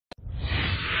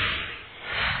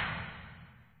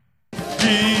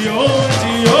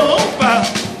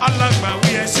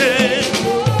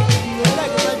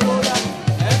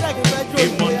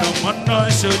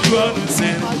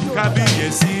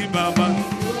Ladies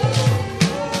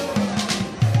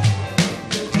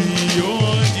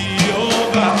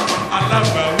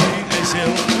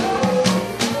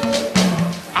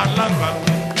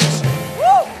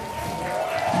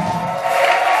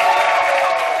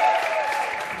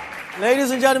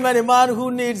and gentlemen, a man who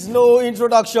needs no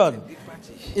introduction.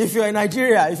 If you're in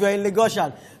Nigeria, if you're in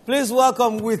Lagosian, please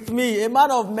welcome with me a man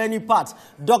of many parts,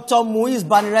 Dr. Muiz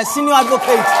Banire, Senior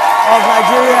Advocate of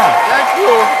Nigeria. Thank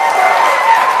you.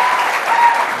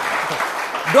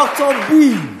 Dr.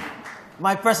 B,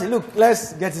 my person. Look,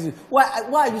 let's get it. Why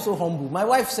are you so humble? My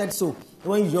wife said so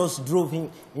when you just drove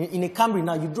in a Camry.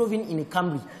 Now you drove in a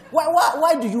Camry.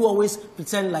 Why do you always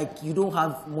pretend like you don't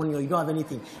have money or you don't have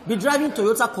anything? Be driving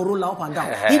Toyota Corolla up and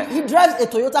down. He drives a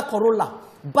Toyota Corolla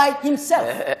by himself.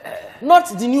 Not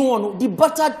the new one, the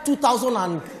battered 2000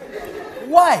 and...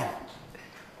 Why?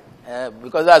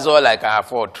 Because that's all I can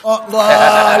afford.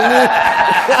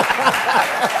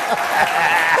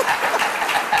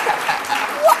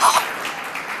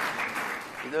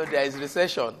 You know, there is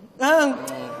recession.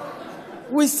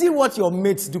 We see what your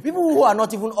mates do. People who are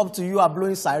not even up to you are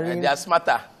blowing sirens. And they are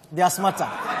smarter. They are smarter.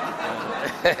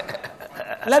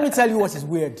 Let me tell you what is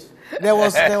weird. There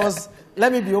was.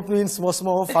 Let me be opening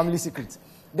small family secrets.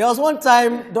 There was one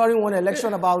time during one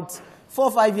election about 4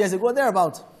 or 5 years ago,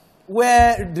 thereabout,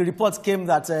 where the reports came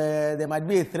that there might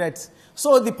be a threat.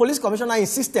 So the police commissioner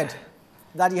insisted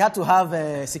that he had to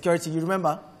have security. You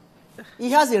remember?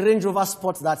 He has a Range Rover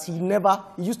Sport that he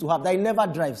used to have, that he never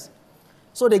drives.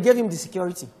 So they gave him the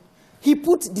security. He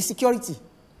put the security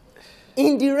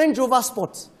in the Range Rover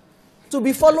Sport to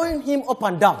be following him up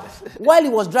and down while he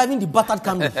was driving the battered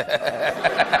Camry.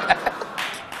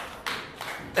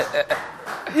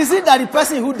 Is it that the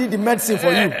person who did the medicine for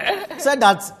you said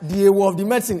that the aim of the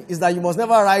medicine is that you must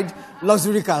never ride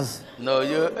luxury cars? No,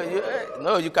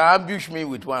 you can ambush me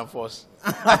with one first.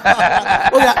 Okay,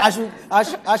 I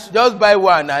should just buy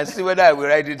one and see whether I will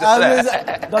ride it.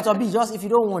 Dr. B, just if you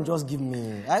don't want, just give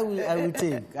me. I will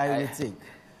take.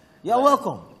 You're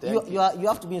welcome. You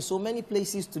have to be in so many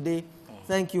places today.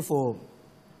 Thank you for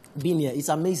being here. It's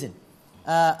amazing.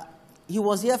 He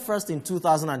was here first in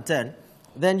 2010.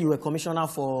 Then you were commissioner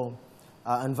for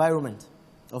environment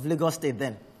of Lagos State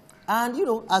then. And, you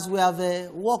know, as we have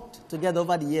worked together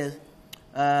over the years,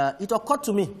 it occurred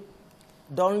to me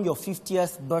during your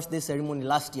 50th birthday ceremony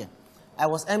last year. I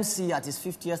was MC at his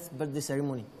 50th birthday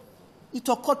ceremony. It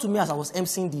occurred to me as I was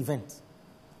emceeing the event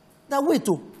that, wait,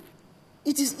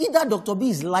 it is either Dr. B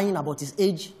is lying about his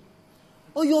age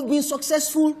or you have been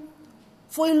successful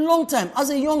for a long time as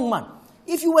a young man.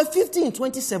 If you were 50 in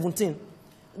 2017,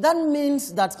 that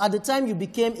means that at the time you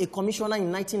became a commissioner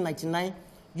in 1999,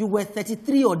 you were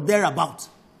 33 or thereabout.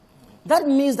 That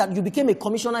means that you became a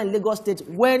commissioner in Lagos State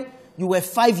when you were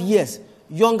 5 years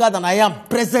younger than I am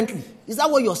presently. Is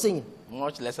that what you're saying?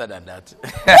 Much lesser than that.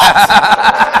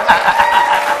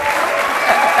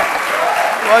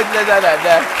 Much lesser than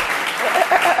that.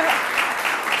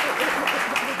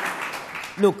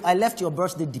 Look, I left your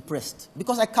birthday depressed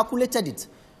because I calculated it.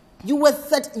 You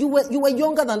were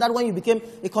younger than that when you became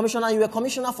a commissioner. You were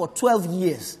commissioner for 12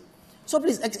 years. So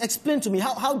please explain to me,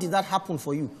 how did that happen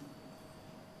for you?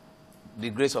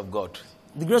 The grace of God.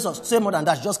 The grace of, say more than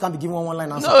that, just can't be given one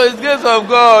line answer. No, it's grace of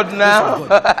God now.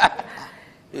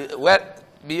 Well,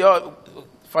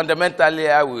 fundamentally,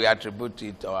 I will attribute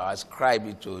it or ascribe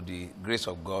it to the grace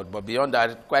of God. But beyond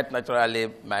that, quite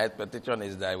naturally, my expectation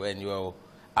is that when you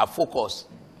are focused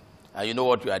and you know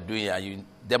what you are doing and you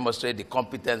demonstrate the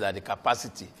competence and the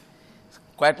capacity,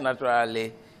 quite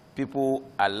naturally, people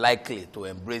are likely to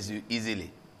embrace you easily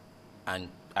and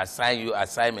assign you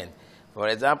assignment. For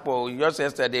example, just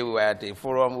yesterday we were at a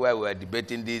forum where we were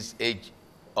debating this age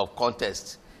of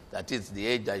contest. That is the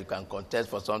age that you can contest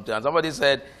for something. And somebody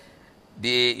said,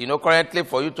 currently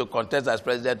for you to contest as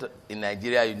president in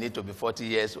Nigeria, you need to be 40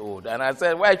 years old. And I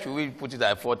said, why should we put it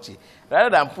at 40? Rather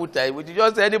than put it, we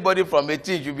just say anybody from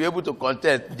 18 should be able to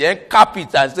contest. Then cap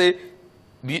it and say,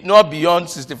 not beyond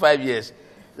 65 years.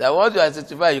 That once you are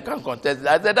 65, you can contest.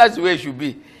 I said, that's the way it should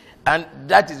be. And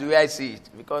that is the way I see it.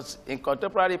 Because in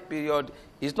contemporary period,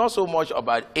 it's not so much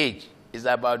about age. It's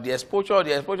about the exposure.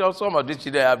 The exposure some of these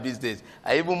children have these days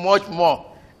are even much more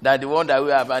than the one that we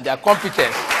have, and their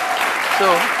competence.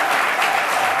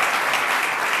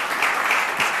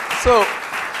 So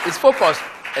it's focused,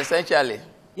 essentially.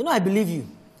 You know, I believe you.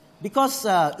 Because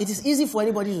it is easy for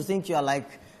anybody to think you are like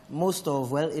a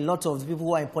lot of the people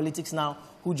who are in politics now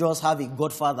who just have a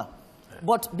godfather.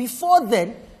 But before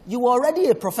then, you were already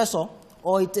a professor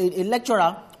or a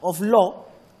lecturer of law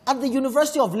at the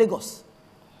University of Lagos.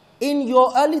 in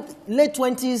your late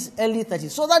 20s, early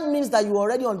 30s. So that means that you are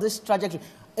already on this trajectory.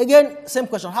 Again, same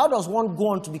question. How does one go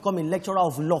on to become a lecturer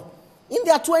of law? In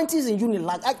their 20s in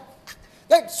Unilag.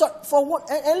 So for what?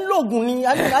 I mean,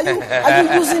 are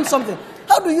you using something?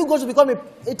 How do you go to become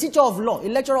a teacher of law, a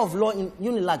lecturer of law in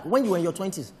Unilag when you were in your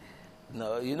 20s?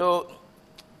 No, you know,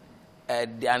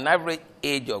 an average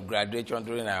age of graduation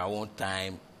during our own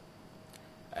time,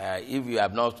 if you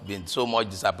have not been so much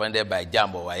disappointed by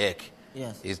JAMB or WAEC,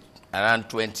 yes, it's around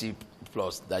 20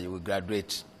 plus that you will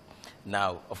graduate.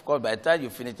 Now, of course, by the time you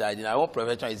finish, our own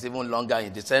profession is even longer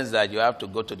in the sense that you have to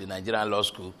go to the Nigerian law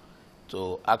school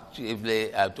to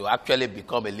actually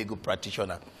become a legal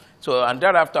practitioner. So, and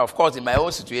thereafter, of course, in my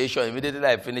own situation, immediately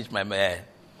I finished my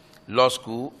law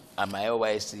school and my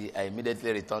OYC, I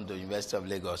immediately returned to the University of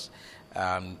Lagos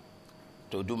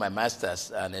to do my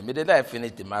master's. And immediately I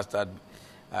finished the master's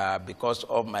because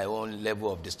of my own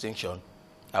level of distinction.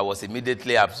 I was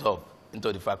immediately absorbed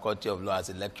into the Faculty of Law as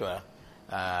a lecturer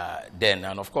then.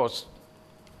 And of course,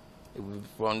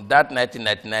 from that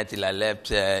 1999 till I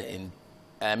left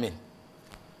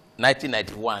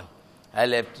 1991, I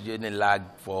left Unilag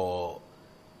for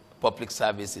public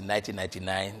service in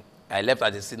 1999. I left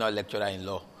as a senior lecturer in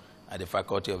law at the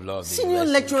Faculty of Law of the Senior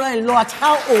University. lecturer in law at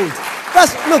how old?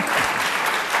 That's, look,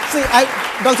 see,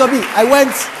 Dr. B, I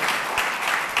went,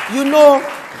 you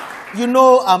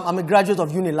know I'm a graduate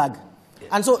of Unilag. Yes.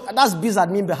 And so that's biz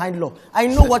admin behind law. I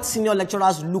know what senior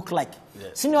lecturers look like.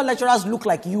 Yes. Senior lecturers look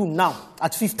like you now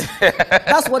at 50.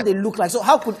 That's what they look like. So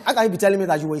how can you be telling me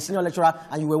that you were a senior lecturer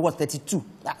and you were what, 32?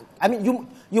 I mean,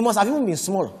 you must have even been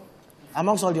small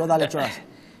amongst all the other lecturers.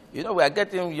 You know, we are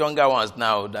getting younger ones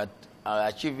now that are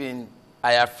achieving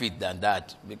higher feat than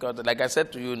that. Because like I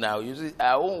said to you now, you see,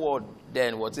 our own world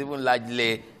then was even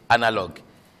largely analog.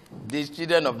 These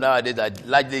children of nowadays are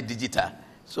largely digital.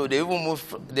 So they even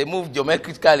move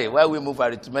geometrically while we move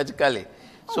arithmetically.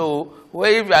 So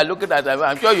if you are looking at them,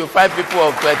 I'm sure you find people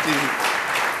of 20,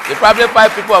 you probably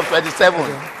find people of 27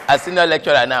 as senior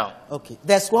lecturer now. Okay.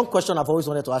 There's one question I've always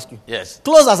wanted to ask you. Yes.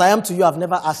 Close as I am to you, I've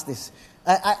never asked this.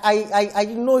 I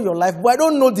know your life, but I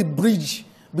don't know the bridge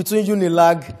between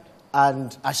Unilag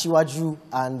and Ashiwaju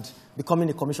and becoming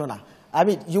a commissioner. I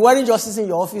mean, you weren't just sitting in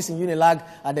your office in Unilag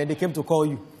and then they came to call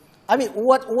you. I mean,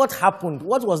 what happened?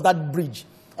 What was that bridge?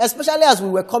 Especially as we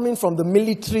were coming from the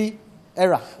military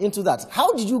era into that.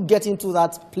 How did you get into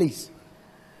that place?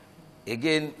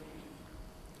 Again,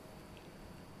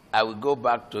 I will go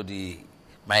back to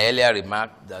my earlier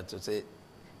remark that to say,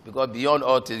 because beyond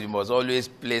all things, you must always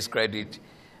place credit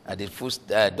at the first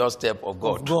doorstep of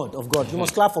God. Of God. You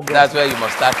must clap for God. That's where you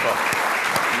must start from.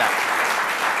 Now,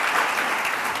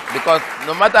 because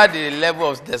no matter the level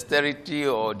of dexterity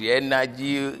or the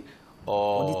energy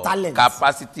or the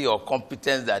capacity or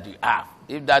competence that you have,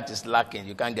 if that is lacking,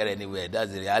 you can't get anywhere.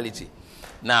 That's the reality.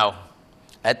 Now,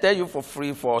 I tell you for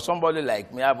free, for somebody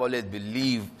like me, I've always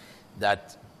believed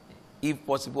that if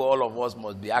possible, all of us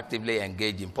must be actively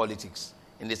engaged in politics.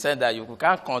 In the sense that you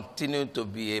can't continue to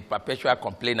be a perpetual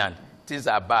complainant. Things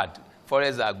are bad,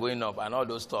 forests are going up and all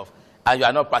those stuff, and you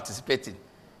are not participating.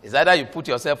 It's either you put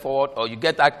yourself forward or you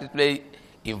get actively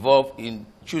involved in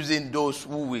choosing those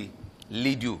who will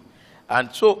lead you.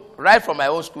 And so, right from my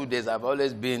own school days, I've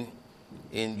always been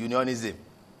in unionism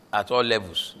at all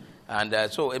levels.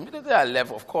 And so immediately I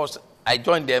left, of course, I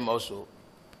joined them also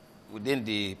within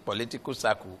the political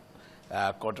circle,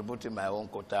 contributing my own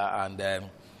quota. And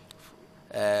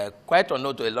quite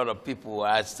unknown to a lot of people,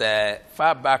 as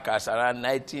far back as around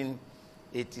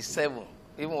 1987,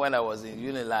 even when I was in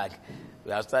Unilag,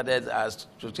 we have started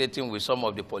associating with some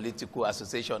of the political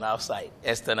associations outside,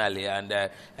 externally. And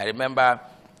I remember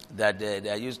that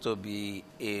there used to be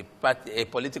a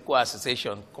political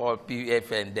association called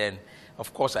PFN then.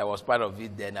 Of course, I was part of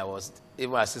it then. I was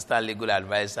even assistant legal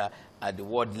advisor at the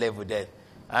world level then.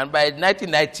 And by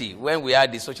 1990, when we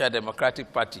had the Social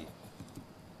Democratic Party,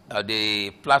 the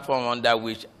platform under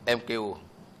which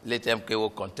late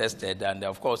MKO contested, and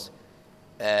of course,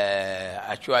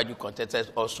 Ashiwaju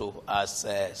contested also as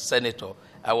senator.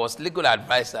 I was legal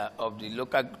advisor of the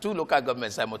two local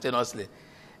governments simultaneously,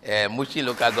 Muiz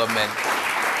local government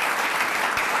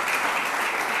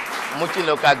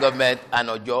and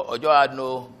Ojo. Ojo had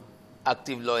no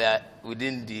active lawyer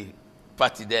within the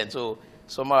party then, so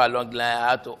somewhere along the line,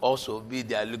 I had to also be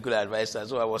their legal advisor.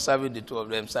 So I was serving the two of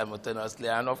them simultaneously.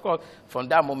 And of course, from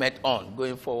that moment on,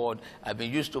 going forward, I've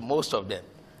been used to most of them.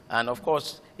 And of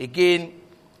course, again,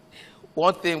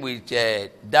 one thing with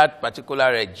that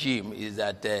particular regime is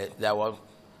that there was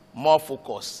more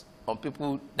focus on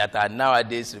people that are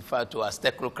nowadays referred to as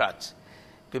technocrats,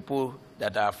 people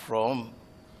that are from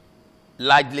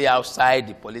largely outside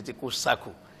the political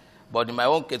circle. But in my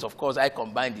own case, of course, I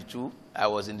combined the two. I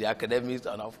was in the academics,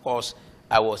 and of course,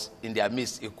 I was in their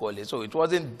midst equally. So it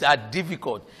wasn't that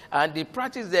difficult. And the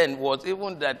practice then was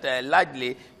even that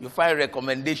largely you find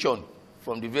recommendation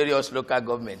from the various local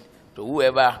government to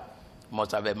whoever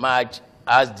must have emerged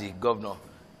as the governor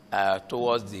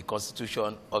towards the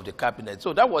constitution of the cabinet.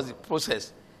 So that was the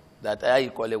process that I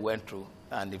equally went through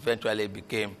and eventually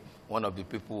became one of the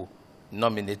people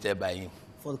nominated by him.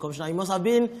 For the commissioner, you must have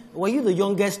been, were you the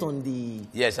youngest on the...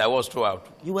 Yes, I was throughout.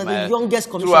 You were the youngest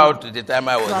commissioner? Throughout the time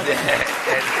I was there.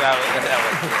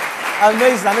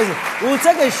 Amazing, amazing. We'll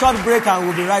take a short break and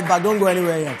we'll be right back. Don't go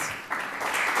anywhere yet.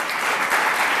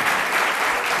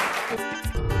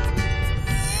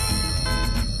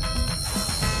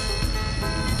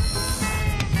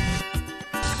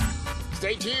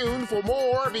 Stay tuned for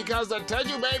more because the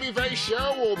Teju Babyface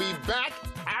Show will be back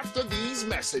after these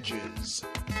messages.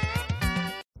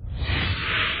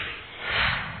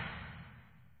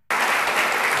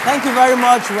 Thank you very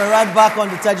much. We're right back on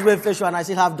the Teju Babyface Show, and I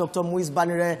still have Dr. Muiz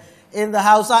Banire in the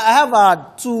house. I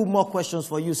have 2 more questions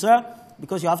for you, sir,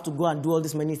 because you have to go and do all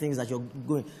these many things that you're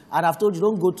going. And I've told you,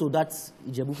 don't go to that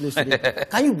Ijebu place today.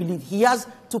 Can you believe he has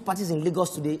 2 parties in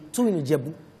Lagos today, 2 in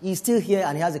Ijebu. He's still here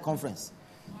and he has a conference.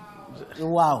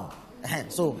 Wow.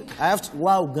 So I have to,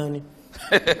 wow, Gani.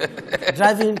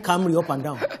 Driving Camry up and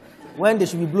down when they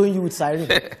should be blowing you with siren.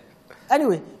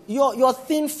 Anyway, your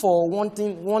thing for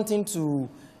wanting to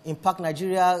impact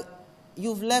Nigeria,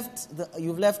 you've left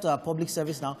public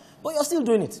service now, but you're still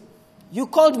doing it. You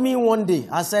called me one day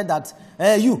and said that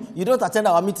you don't attend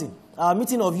our meeting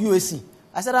of UAC.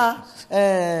 I said,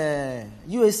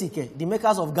 UAC, the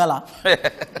makers of Gala.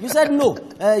 You said no,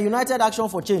 United Action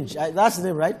for Change. That's the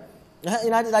name, right?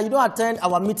 That you don't attend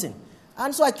our meeting.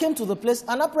 And so I came to the place,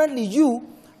 and apparently you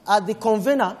are the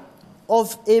convener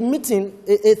of a meeting,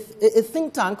 a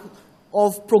think tank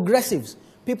of progressives,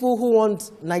 people who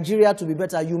want Nigeria to be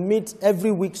better. You meet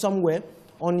every week somewhere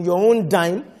on your own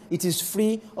dime. It is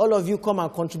free. All of you come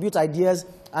and contribute ideas,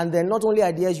 and then not only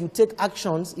ideas, you take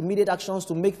actions, immediate actions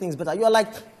to make things better. You are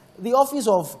like the Office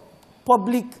of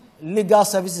Public Legal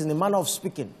Services in a manner of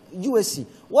speaking, UAC.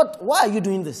 Why are you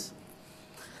doing this?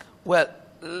 Well,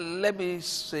 let me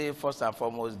say first and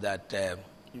foremost that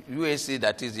UAC,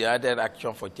 that is the United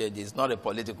Action for Change, is not a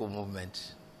political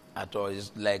movement at all.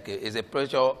 It's like it's a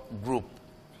pressure group.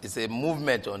 It's a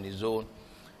movement on its own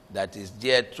that is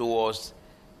geared towards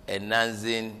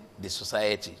enhancing the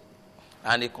society.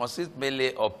 And it consists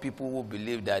mainly of people who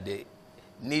believe that they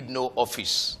need no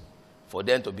office for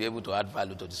them to be able to add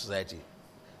value to the society.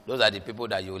 Those are the people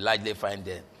that you will largely find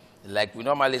there. Like we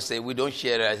normally say, we don't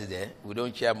share rights there, we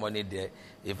don't share money there.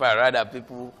 In fact, rather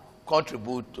people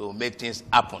contribute to make things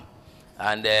happen.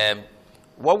 And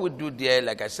what we do there,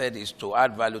 like I said, is to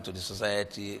add value to the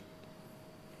society,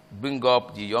 bring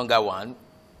up the younger one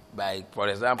by, for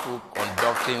example,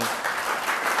 conducting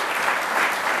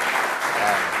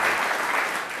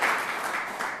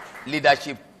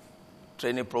leadership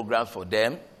training programs for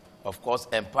them, of course,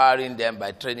 empowering them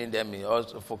by training them in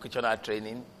also vocational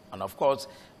training, and of course,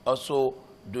 also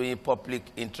doing public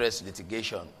interest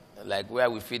litigation, like where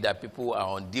we feel that people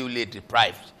are unduly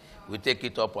deprived. We take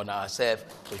it up on ourselves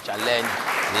to challenge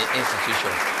the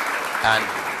institution. And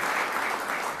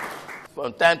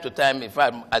from time to time, in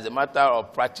fact, as a matter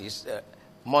of practice,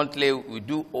 monthly we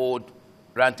do hold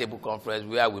roundtable conference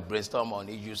where we brainstorm on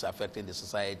issues affecting the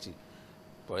society.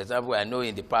 For example, I know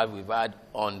in the past we've had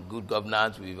on good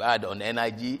governance, we've had on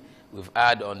energy, we've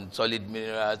had on solid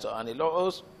minerals, and a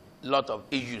lot of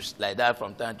issues like that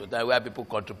from time to time where people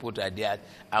contribute ideas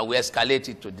and we escalate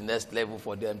it to the next level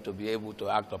for them to be able to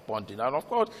act upon it. And of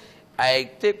course, I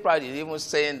take pride in even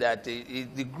saying that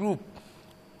the group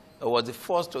was the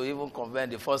first to even convene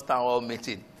the first town hall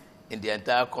meeting in the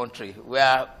entire country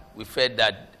where we felt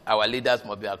that our leaders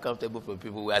must be accountable for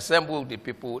people. We assembled the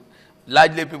people,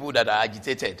 largely people that are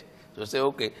agitated, to say,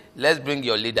 okay, let's bring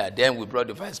your leader. Then we brought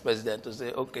the vice president to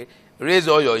say, okay, raise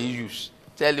all your issues.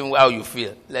 Tell him how you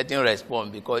feel. Let him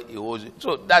respond because he owes it.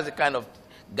 So that's the kind of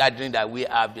gathering that we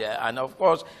have there. And of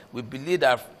course, we believe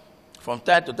that from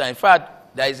time to time, in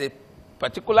fact, there is a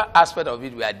particular aspect of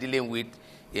it we are dealing with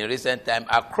in recent time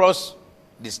across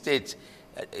the state.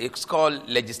 It's called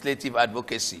legislative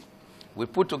advocacy. We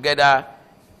put together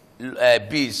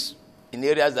bills in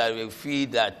areas that we feel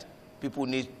that people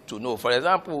need to know. For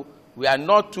example, we are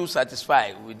not too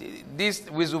satisfied with this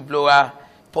whistleblower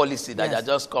policy that has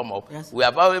just come up. Yes. We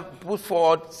have already put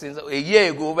forward since over a year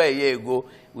ago,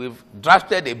 we've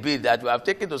drafted a bill that we have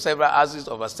taken to several houses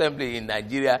of assembly in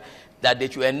Nigeria that they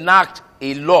should enact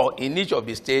a law in each of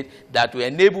the states that will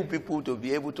enable people to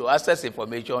be able to access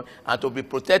information and to be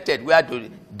protected where to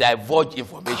divulge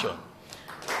information.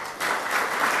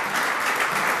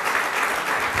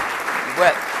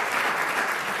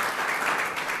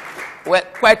 Well,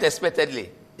 quite expectedly,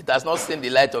 it has not seen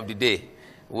the light of the day.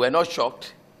 We were not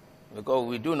shocked because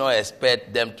we do not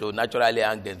expect them to naturally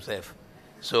hang themselves.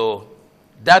 So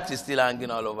that is still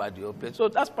hanging all over the whole place. So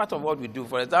that's part of what we do.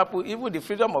 For example, even the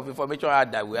Freedom of Information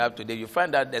Act that we have today, you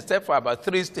find that except for about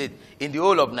 3 states in the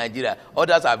whole of Nigeria,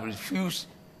 others have refused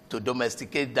to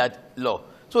domesticate that law.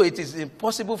 So it is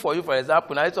impossible for you, for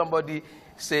example, now if somebody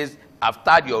says, I've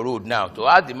tarred your road now, to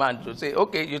ask the man to say,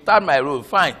 okay, you tarred my road,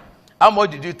 fine. How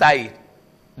much did you tie it?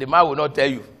 The man will not tell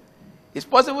you. It's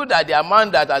possible that the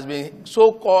amount that has been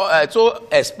so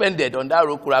expended on that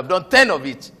road could have done 10 of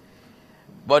it.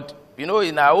 But, you know,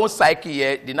 in our own psyche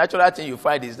here, the natural thing you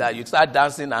find is that you start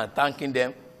dancing and thanking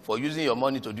them for using your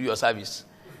money to do your service.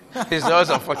 It's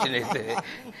also unfortunate.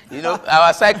 You know,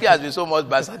 our psyche has been so much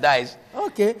bastardized.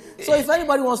 Okay. So if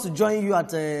anybody wants to join you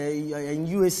at in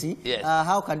UAC, yes.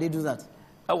 How can they do that?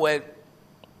 Well,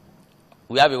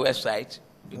 we have a website.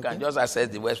 You can just access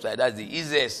the website. That's the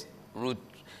easiest route.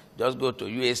 Just go to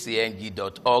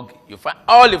uacng.org. You find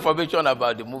all information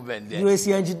about the movement there.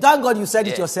 UACNG. Thank God you said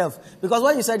it yourself. Because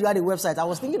when you said you had a website, I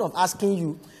was thinking of asking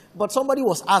you, but somebody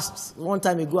was asked one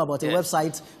time ago about a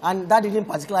website, and that didn't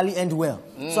particularly end well.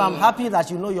 So I'm happy that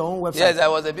you know your own website. Yes, I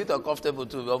was a bit uncomfortable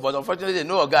too, but unfortunately,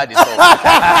 no guard is all.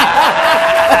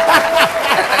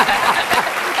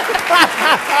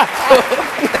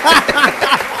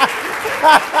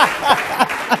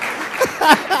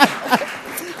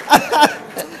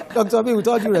 Dr. B, with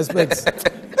all due respect.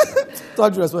 With all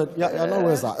due respect. You're not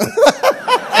well, sir.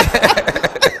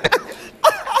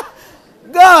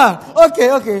 God!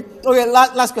 Okay.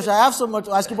 Last question. I have so much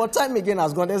to ask you, but time again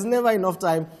has gone. There's never enough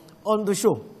time on the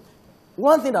show.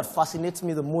 One thing that fascinates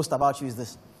me the most about you is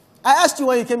this. I asked you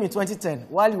when you came in 2010,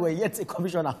 while you were yet a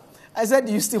commissioner. I said,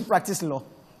 do you still practice law?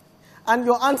 And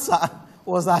your answer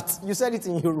was that, you said it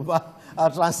in Yoruba.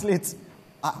 I'll translate.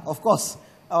 Of course.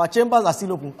 Our chambers are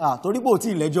still open.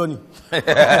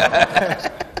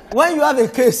 When you have a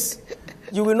case,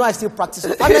 you will know I still practice.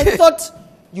 And I thought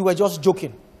you were just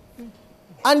joking.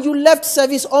 And you left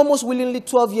service almost willingly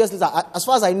 12 years later. As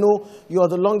far as I know, you are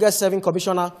the longest serving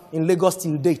commissioner in Lagos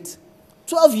till date.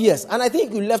 12 years. And I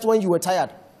think you left when you were tired.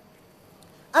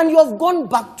 And you have gone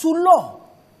back to law.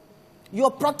 You're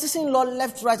practicing law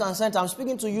left, right, and center. I'm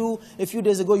speaking to you a few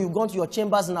days ago. You've gone to your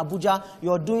chambers in Abuja.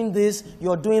 You're doing this.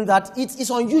 You're doing that. It's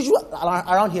unusual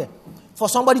around here for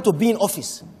somebody to be in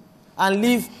office and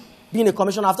leave being a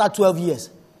commissioner after 12 years.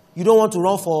 You don't want to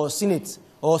run for Senate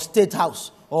or State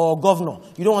House or governor.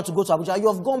 You don't want to go to Abuja. You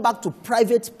have gone back to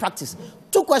private practice.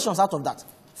 2 questions out of that.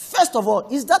 First of all,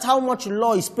 is that how much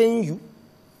law is paying you?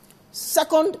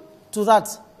 Second to that,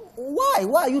 why?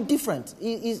 Why are you different?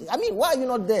 Why are you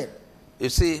not there? You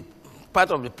see,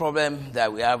 part of the problem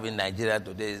that we have in Nigeria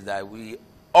today is that we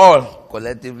all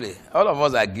collectively, all of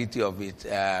us are guilty of it,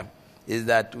 is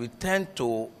that we tend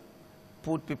to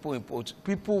put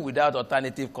people without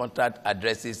alternative contract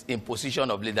addresses in position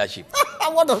of leadership.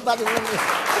 What does that mean?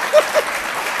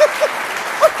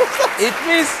 It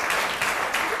means,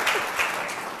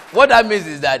 what that means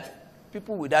is that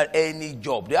people without any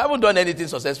job, they haven't done anything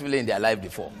successfully in their life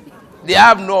before. They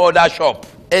have no other shop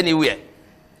anywhere.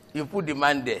 You put the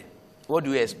man there. What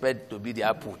do you expect to be the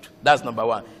output? That's number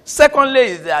one. Secondly,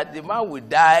 is that the man will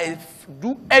die,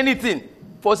 do anything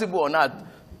possible or not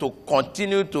to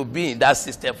continue to be in that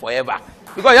system forever.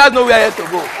 Because he has nowhere else to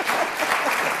go.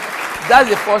 That's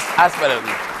the first aspect of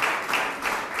it.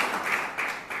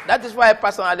 That is why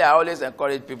personally I always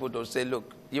encourage people to say,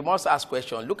 look, you must ask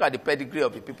questions. Look at the pedigree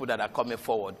of the people that are coming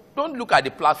forward. Don't look at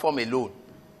the platform alone.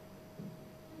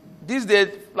 These days,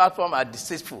 platforms are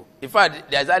deceitful. In fact,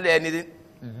 there's hardly any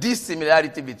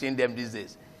dissimilarity between them these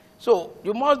days. So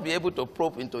you must be able to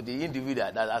probe into the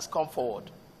individual that has come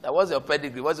forward. That was your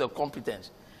pedigree, what's your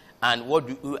competence, and what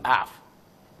do you have.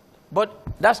 But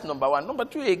that's number one. Number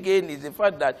two, again, is the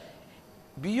fact that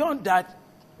beyond that,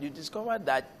 you discover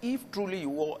that if truly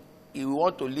you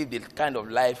want to live the kind of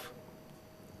life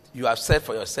you have set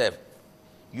for yourself,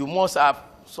 you must have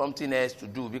something else to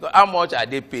do. Because how much are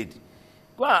they paid?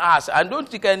 Go and ask. And don't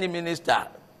think any minister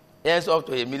earns up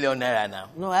to 1 million naira now.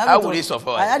 No, how will he suffer?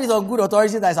 I had it on good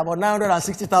authority that is about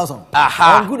 960,000.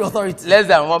 Aha. On good authority. Less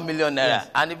than 1 million naira. Yes.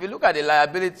 And if you look at the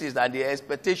liabilities and the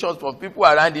expectations from people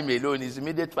around him alone, his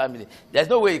immediate family, there's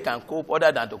no way he can cope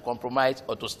other than to compromise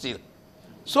or to steal.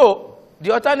 So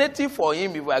the alternative for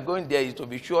him, if we are going there, is to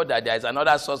be sure that there is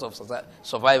another source of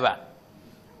survival.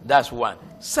 That's one.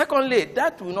 Secondly,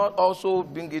 that will not also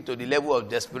bring it to the level of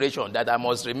desperation that I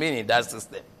must remain in that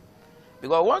system.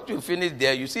 Because once you finish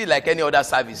there, you see like any other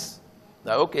service.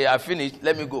 That, okay, I finished,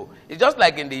 let me go. It's just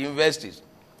like in the universities.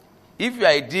 If you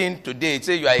are a dean today,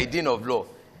 say you are a dean of law,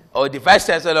 or the vice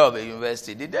chancellor of a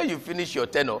university, the day you finish your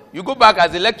tenure, you go back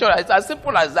as a lecturer. It's as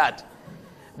simple as that.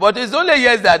 But it's only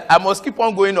years that I must keep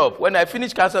on going up. When I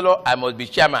finish chancellor, I must be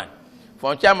chairman.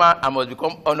 From chairman, I must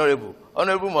become honorable.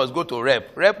 Honorable must go to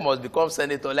rep. Rep must become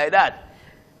senator, like that.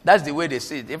 That's the way they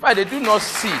see it. In fact, they do not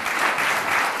see.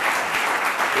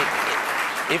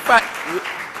 In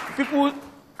fact, people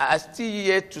are still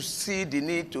yet to see the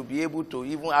need to be able to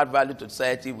even add value to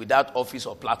society without office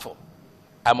or platform.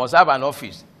 I must have an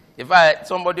office. In fact,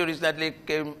 somebody recently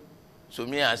came to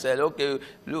me and said, okay,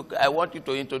 look, I want you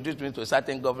to introduce me to a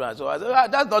certain governor. So I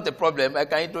said, that's not a problem. I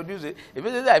can introduce it.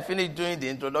 Immediately I finished doing the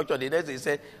introduction, the next day he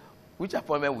said, which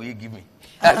appointment will you give me?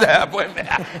 I said, appointment.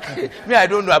 Me, I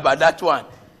don't know about that one.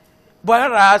 But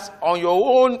whereas on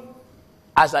your own,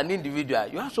 as an individual,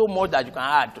 you have so much that you can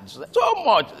add to the society. So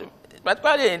much.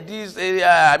 Particularly in this area,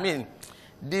 I mean,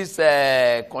 this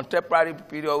contemporary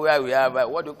period where we have,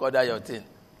 what do you call that, your thing?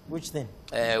 Which thing?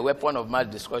 Weapon of mass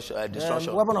destruction.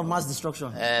 Weapon of mass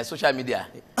destruction. Social media.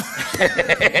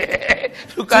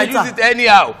 You can use it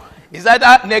anyhow. It's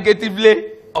either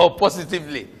negatively or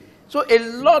positively. So a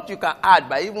lot you can add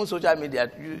by even social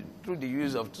media through the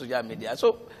use of social media.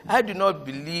 So I do not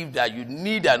believe that you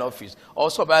need an office.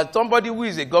 Also, but somebody who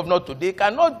is a governor today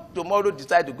cannot tomorrow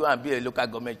decide to go and be a local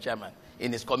government chairman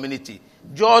in his community,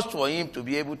 just for him to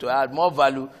be able to add more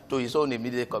value to his own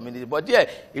immediate community. But yeah,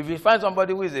 if you find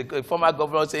somebody who is a former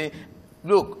governor saying,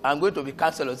 look, I'm going to be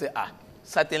councillor, say,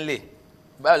 certainly.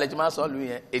 There is a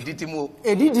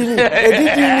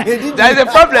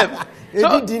problem.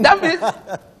 So that means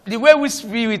the way we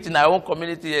view it in our own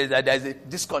community is that there is a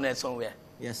disconnect somewhere.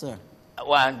 Yes, sir.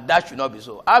 Well, that should not be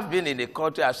so. I've been in a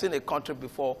country, I've seen a country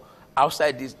before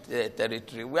outside this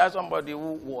territory where somebody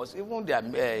who was even their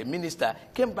minister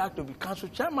came back to be council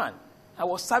chairman. I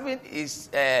was serving his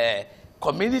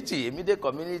community, immediate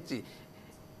community,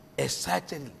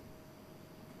 excitedly.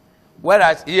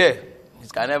 Whereas here,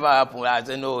 it can never happen. I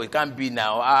said, no, it can't be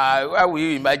now. Why will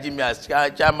you imagine me as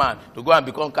chairman to go and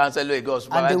become councillor again?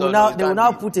 And they will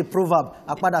now put a proverb.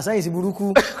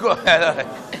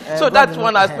 So that's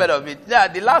one aspect of it. Yeah,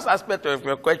 the last aspect of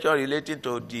your question relating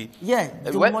to the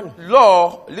money.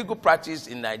 Law, legal practice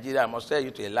in Nigeria, I must tell you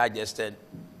to a large extent,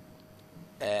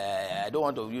 I don't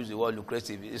want to use the word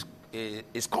lucrative,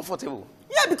 it's comfortable.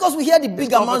 Yeah, because we hear the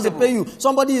big amounts they pay you.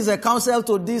 Somebody is a counsel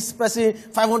to this person,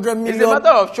 500 million. It's a matter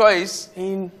of choice.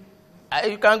 You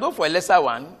can go for a lesser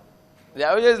one. There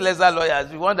are always lesser lawyers.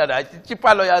 The ones that are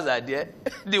cheaper lawyers are there.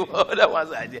 The other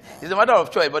ones are there. It's a matter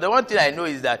of choice. But the one thing I know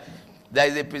is that there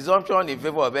is a presumption in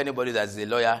favor of anybody that is a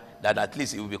lawyer that at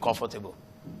least it will be comfortable.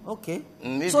 Okay.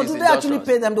 So do they actually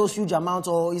pay them those huge amounts,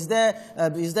 or is there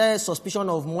suspicion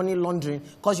of money laundering?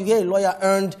 Because you hear a lawyer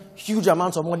earned huge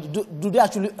amounts of money. Do they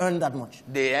actually earn that much?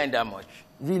 They earn that much.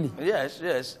 Really?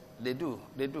 Yes, they do.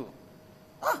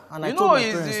 And you know,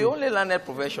 it's the only learned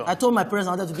profession. I told my parents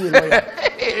I wanted to be a lawyer.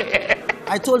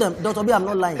 I told them, Dr. B, I'm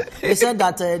not lying. They said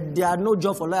that there are no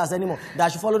job for lawyers anymore. That I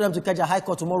should follow them to Keja High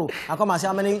Court tomorrow and come and say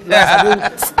how many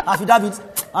lawyers are doing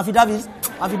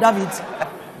affidavits.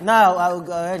 Now,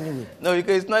 anyway. No,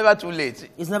 because it's never too late.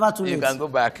 It's never too late. You can go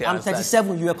back. I'm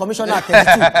 37. You were commissioner at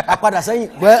 32.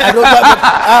 Saying, well, I don't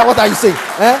know. What are you saying?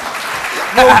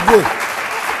 No way.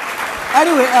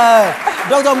 Anyway,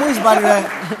 Dr. Muiz Banire,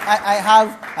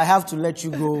 I have to let you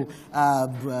go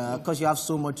because you have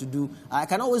so much to do. I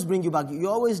can always bring you back. You're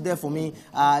always there for me.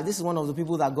 This is one of the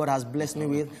people that God has blessed me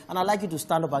with, and I'd like you to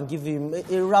stand up and give him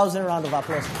a rousing round of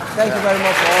applause. Thank you very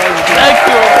much for all you do. Thank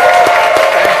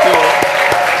you.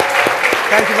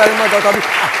 Thank you very much, Dr. B.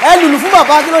 Lulu fún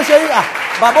bàbá kí ló ṣe yín?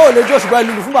 Bàbá ò lè jó ṣùgbọ́n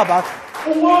lulu fún bàbá.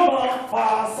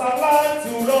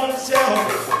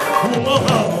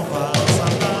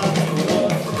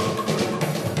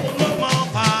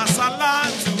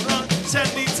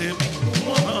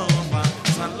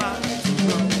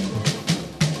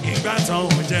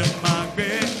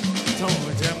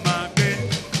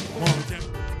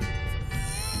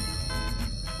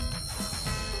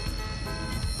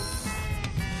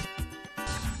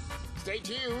 Stay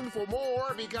tuned for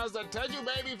more because the Teju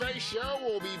Babyface Show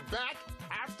will be back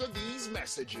after after these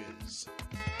messages.